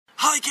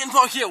Hi,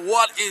 Kenpark here.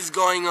 What is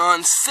going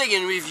on?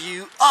 Second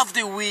review of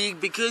the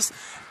week because,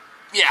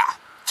 yeah,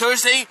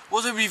 Thursday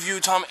was a review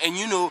time, and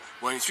you know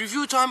when it's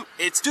review time,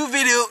 it's 2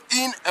 videos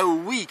in a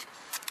week.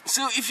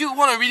 So if you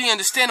want to really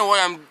understand why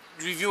I'm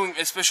reviewing,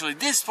 especially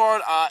this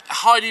part, I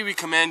highly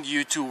recommend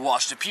you to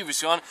watch the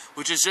previous one,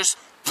 which is just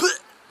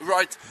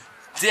right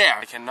there.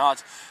 I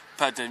cannot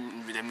put the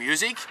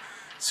music,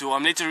 so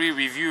I'm literally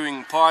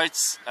reviewing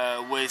parts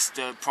with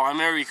the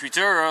primary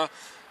criteria.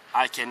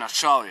 I cannot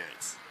show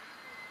it.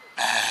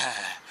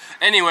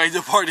 Anyway,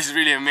 the part is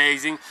really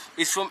amazing.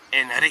 It's from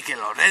Enrique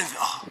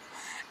Lorenzo,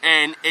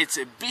 and it's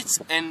bits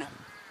and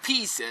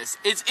pieces.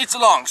 It's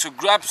long, so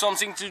grab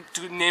something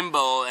to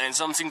nibble and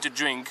something to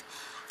drink,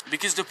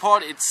 because the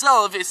part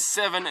itself is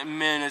 7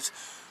 minutes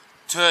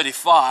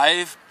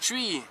 35.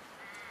 3,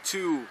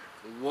 2,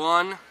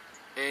 1,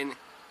 and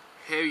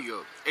here you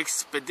go.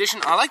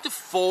 Expedition. I like the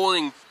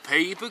folding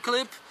paper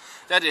clip.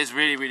 That is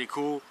really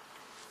cool.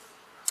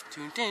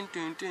 That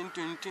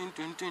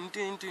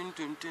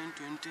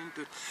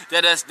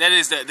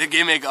is the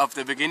gimmick of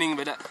the beginning,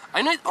 but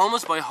I know it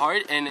almost by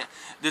heart, and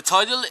the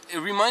title, it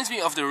reminds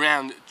me of the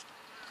round,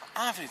 I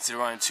don't know if it's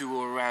round 2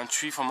 or round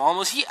 3 from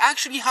Almost. He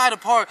actually had a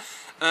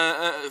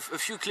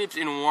few clips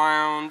in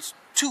round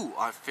 2,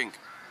 I think.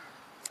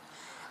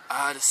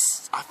 I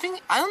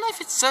don't know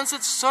if it's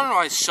sunset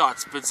sunrise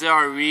shots, but they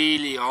are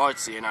really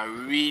artsy, and I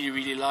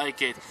really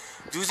like it.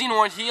 Doozy in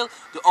White Heel,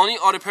 the only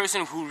other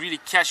person who really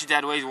catch it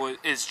that way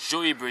is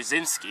Joey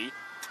Brzezinski.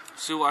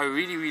 So I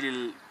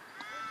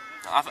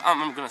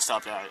I'm gonna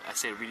stop there. I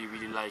say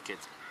really like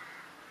it.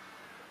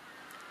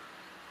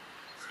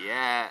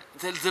 Yeah,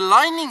 the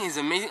lighting is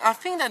amazing. I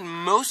think that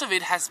most of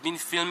it has been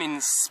filmed in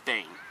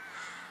Spain,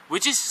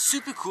 which is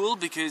super cool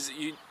because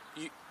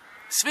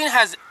Spain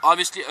has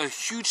obviously a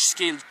huge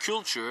scale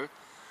culture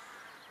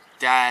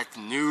that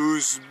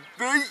knows.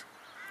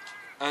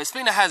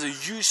 Spain has a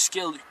huge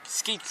scale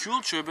skate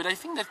culture, but I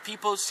think that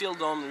people still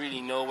don't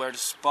really know where the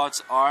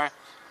spots are,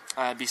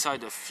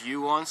 beside a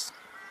few ones.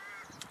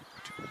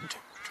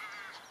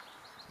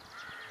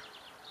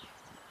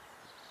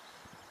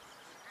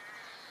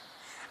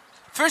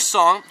 First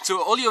song, so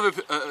all you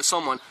ever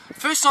someone.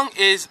 First song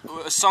is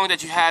a song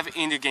that you have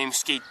in the game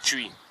Skate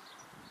 3.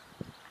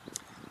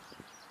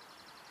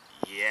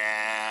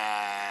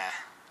 Yeah.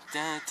 I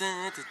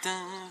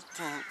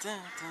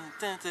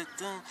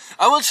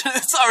will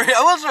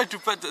try to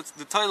put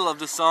the title of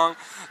the song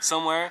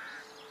somewhere.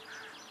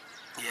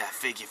 Yeah,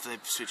 fakey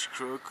flip, switch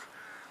crook.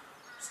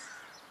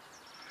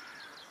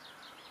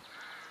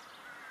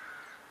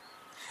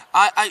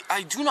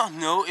 I do not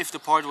know if the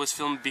part was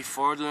filmed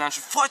before the launch.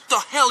 What the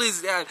hell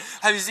is that?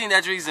 Have you seen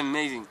that? Trick is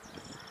amazing.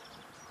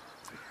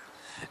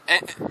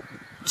 And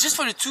just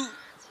for the 2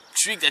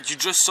 trick that you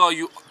just saw,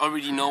 you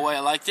already know why I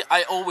liked it.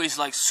 I always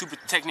like super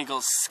technical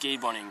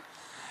skateboarding,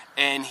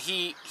 and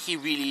he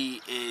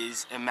really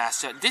is a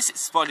master. This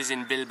spot is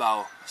in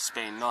Bilbao,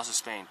 Spain, north of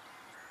Spain.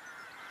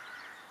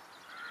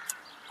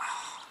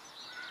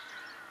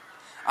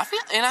 I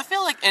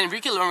feel like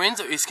Enrique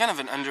Lorenzo is kind of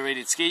an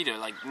underrated skater.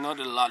 Like, not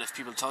a lot of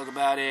people talk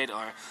about it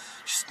or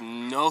just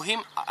know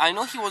him. I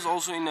know he was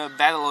also in a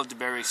Battle of the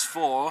Barracks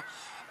 4.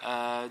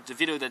 The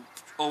video that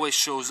always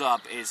shows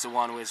up is the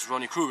one with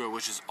Ronnie Kruger,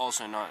 which is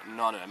also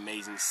not an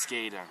amazing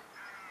skater.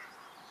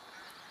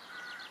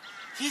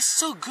 He's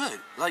so good.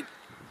 Like,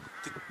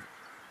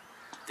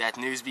 that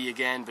Newsby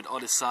again, but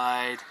other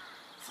side.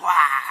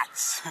 What?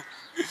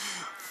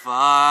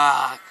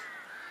 Fuck.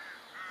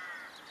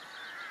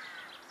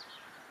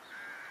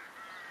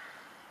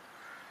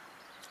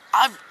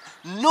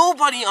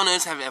 Nobody on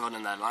earth have ever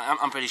done that. Like,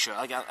 I'm pretty sure.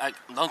 Like,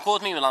 don't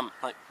quote me, but I'm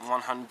like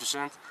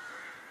 100%.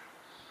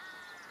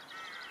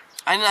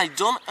 And I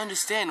don't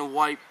understand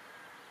why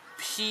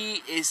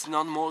he is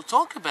not more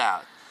talked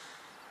about.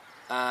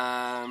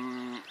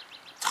 Fuck.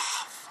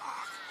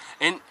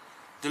 And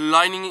the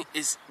lighting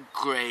is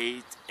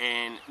great,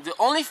 and the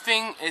only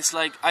thing is,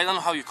 like, I don't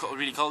know how you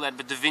really call that,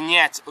 but the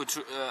vignette,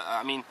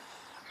 I mean,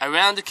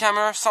 around the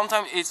camera,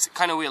 sometimes it's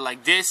kind of weird,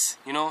 like this,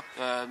 you know,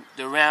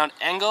 the round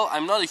angle.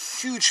 I'm not a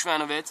huge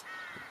fan of it,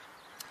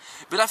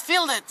 but I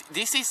feel that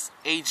this is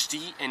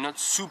HD and not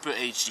super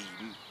HD.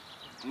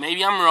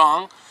 Maybe I'm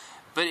wrong,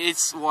 but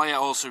it's why I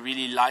also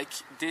really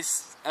like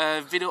this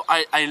video.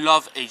 I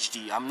love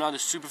HD. I'm not a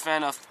super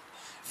fan of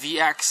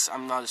VX.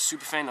 I'm not a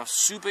super fan of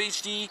Super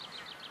HD,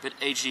 but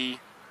HD,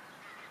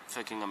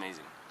 fucking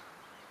amazing.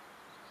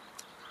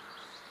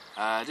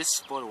 This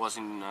spot was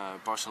in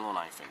Barcelona,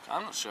 I think.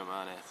 I'm not sure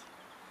about it.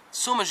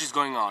 So much is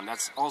going on.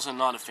 That's also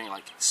not a thing.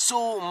 Like,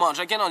 so much.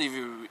 I cannot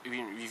even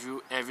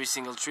review every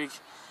single trick.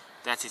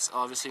 That is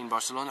obviously in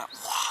Barcelona.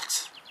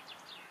 What?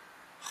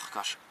 Oh,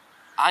 gosh.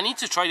 I need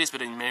to try this,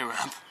 but in main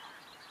ramp.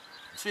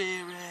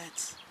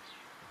 Spirits.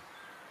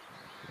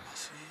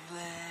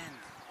 Feeling.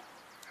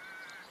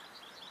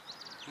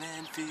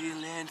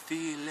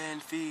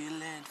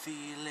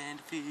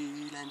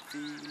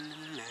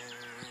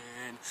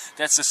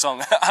 That's the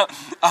song.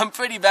 I'm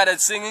pretty bad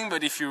at singing,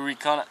 but if you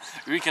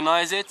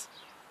recognize it.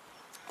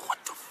 What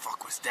the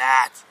fuck was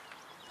that?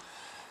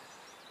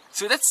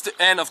 So that's the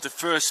end of the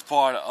first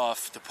part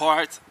of the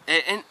part,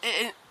 and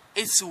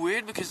it's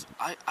weird because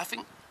I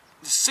think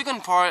the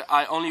second part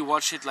I only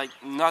watched it like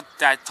not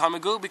that time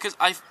ago, because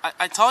I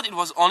thought it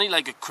was only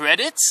like a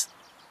credits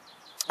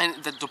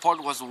and that the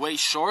part was way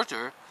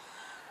shorter,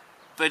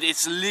 but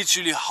it's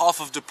literally half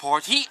of the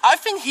part. I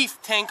think he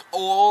thanked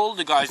all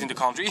the guys in the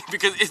country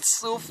because it's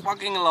so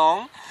fucking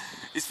long.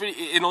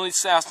 It only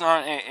starts now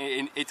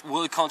and it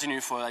will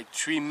continue for like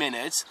 3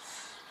 minutes.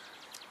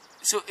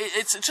 So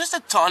it's just a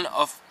ton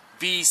of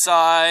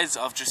B-sides,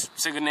 of just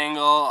second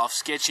angle, of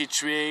sketchy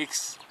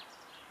tricks,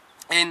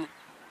 and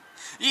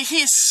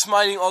he's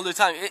smiling all the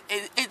time.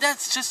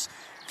 That's just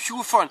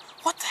pure fun.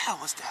 What the hell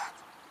was that?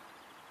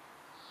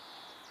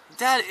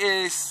 That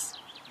is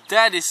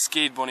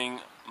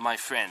skateboarding, my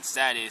friends.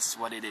 That is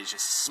what it is.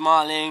 Just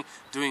smiling,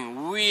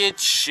 doing weird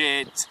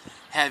shit,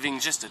 having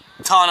just a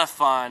ton of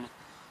fun.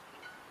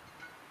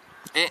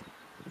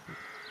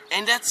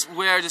 And that's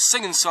where the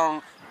second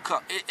song,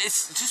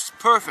 it's just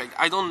perfect.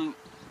 I don't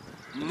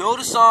know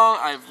the song,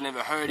 I've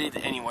never heard it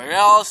anywhere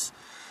else.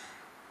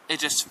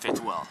 It just fit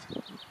well.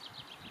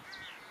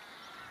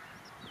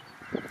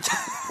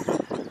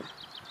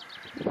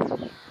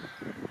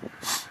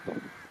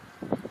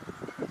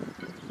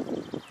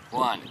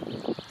 One,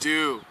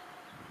 2,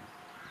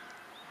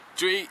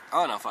 3.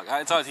 Oh no, fuck.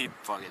 I thought he'd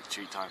fuck it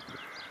 3 times.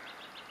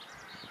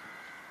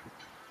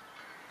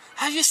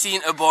 Have you seen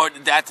a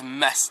board that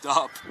messed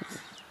up?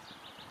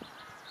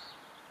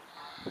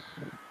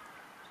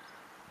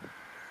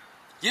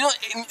 You know,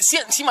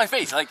 see my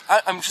face. Like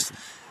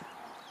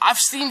I've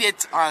seen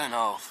it. I don't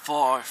know,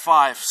 4,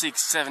 5,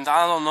 6, 7.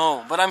 I don't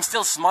know, but I'm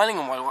still smiling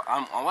while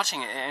I'm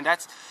watching it, and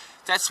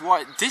that's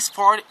why this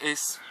part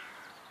is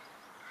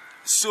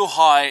so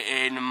high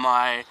in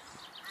my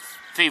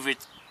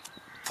favorite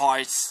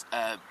parts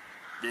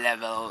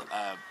level.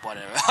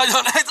 Whatever. I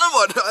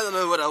don't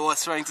know what I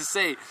was trying to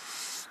say.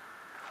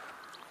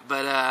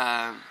 But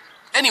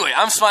anyway,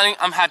 I'm smiling.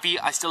 I'm happy.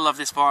 I still love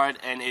this part,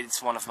 and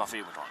it's one of my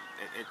favorite ones.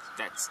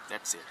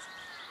 That's it.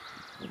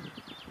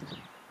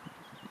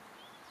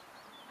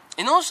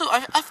 And also,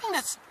 I think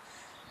that's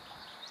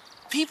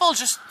people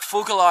just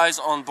focalize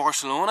on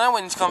Barcelona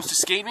when it comes to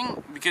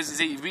skating, because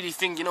they really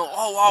think, you know,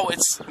 oh wow,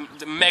 it's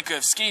the mecca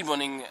of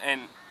skateboarding,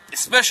 and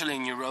especially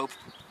in Europe.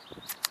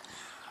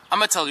 I'm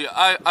gonna tell you,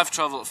 I've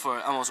traveled for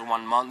almost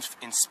 1 month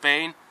in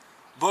Spain.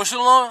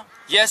 Barcelona,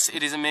 yes,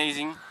 it is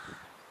amazing,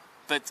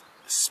 but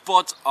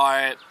spots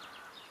are,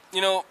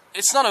 you know,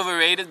 it's not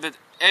overrated, but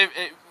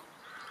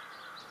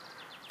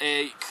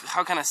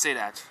how can I say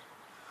that?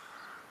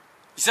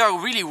 It's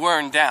really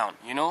worn down,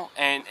 you know,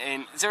 and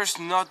there's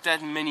not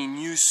that many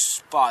new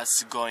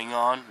spots going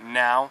on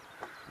now.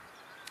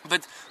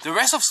 But the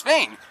rest of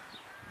Spain,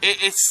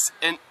 it's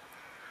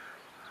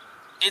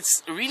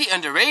really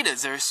underrated.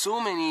 There are so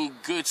many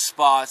good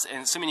spots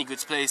and so many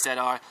good places that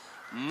are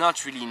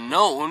not really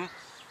known.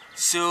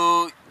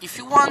 So if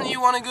you want to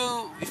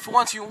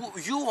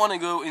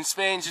go in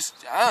Spain,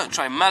 just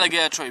try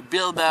Malaga, try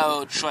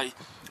Bilbao, try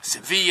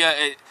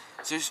Sevilla.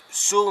 There's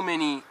so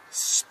many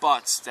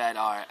spots that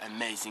are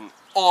amazing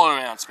all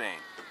around Spain.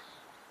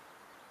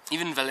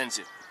 Even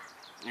Valencia,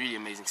 really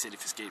amazing city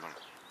for skateboarding.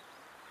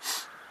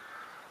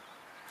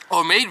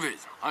 Or Madrid,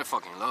 I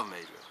fucking love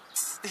Madrid.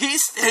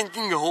 He's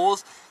thanking the whole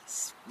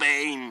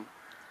Spain.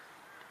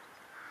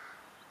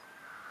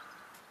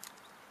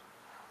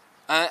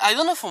 I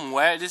don't know from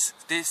where this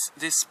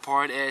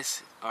part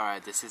is.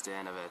 Alright, this is the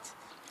end of it.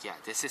 Yeah,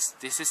 this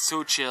is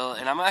so chill,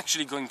 and I'm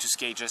actually going to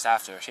skate just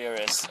after. Here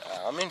is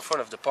I'm in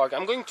front of the park.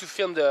 I'm going to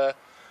film the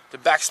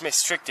backsmith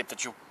trick tip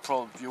that you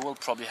will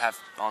probably have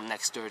on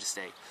next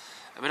Thursday.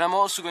 But I'm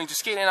also going to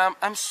skate, and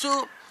I'm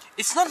so,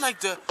 it's not like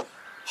the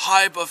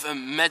hype of a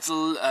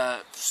metal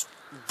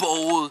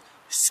bowl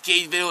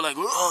skate video, like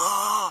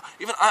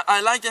even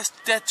I like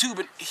that too.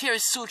 But here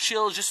it's so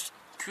chill, just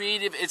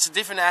creative. It's a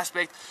different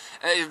aspect,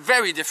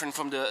 very different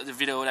from the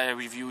video that I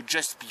reviewed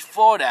just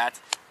before that.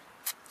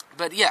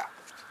 But yeah,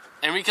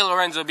 Enrique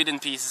Lorenzo Beat in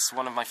Peace is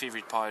one of my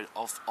favorite parts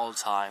of all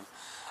time.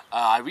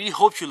 I really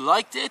hope you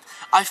liked it.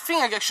 I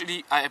think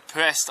I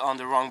pressed on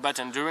the wrong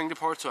button during the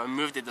part, so I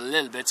moved it a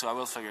little bit, so I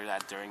will figure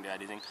that during the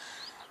editing.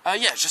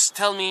 Yeah, just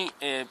tell me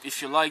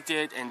if you liked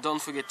it, and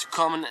don't forget to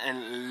comment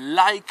and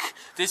like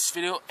this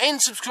video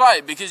and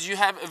subscribe, because you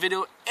have a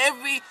video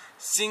every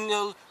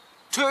single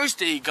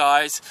Thursday,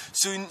 guys.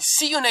 So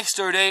see you next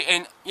Thursday,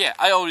 and yeah,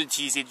 I already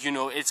teased it, you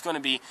know, it's gonna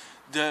be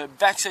the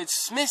backside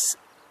Smith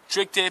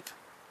trick tip.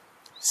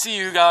 See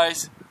you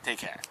guys, take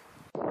care.